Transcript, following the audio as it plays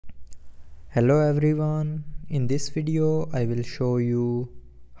Hello everyone, in this video I will show you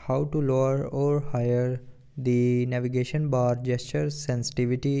how to lower or higher the navigation bar gesture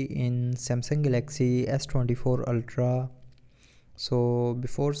sensitivity in Samsung Galaxy S24 Ultra. So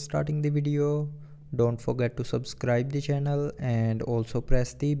before starting the video, don't forget to subscribe the channel and also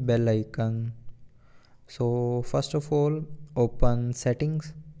press the bell icon. So first of all, open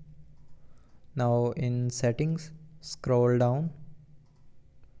settings. Now in settings, scroll down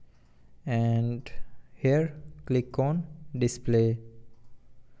and here click on display.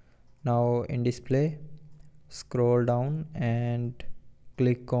 Now in display, scroll down and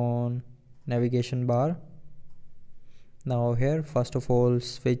click on navigation bar. Now here first of all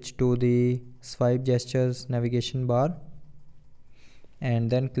switch to the swipe gestures navigation bar and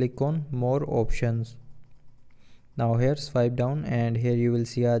then click on more options. Now here swipe down and here you will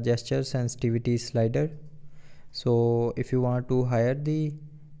see a gesture sensitivity slider. So if you want to higher the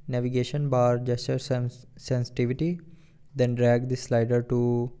navigation bar gesture sensitivity, then drag the slider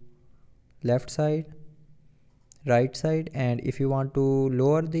to left side, right side, and if you want to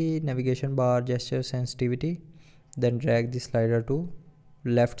lower the navigation bar gesture sensitivity, then drag the slider to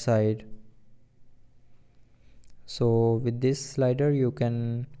left side. So with this slider you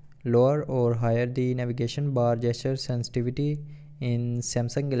can lower or higher the navigation bar gesture sensitivity in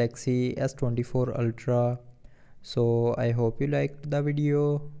Samsung Galaxy S24 Ultra. So I hope you liked the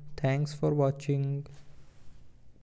video. Thanks for watching.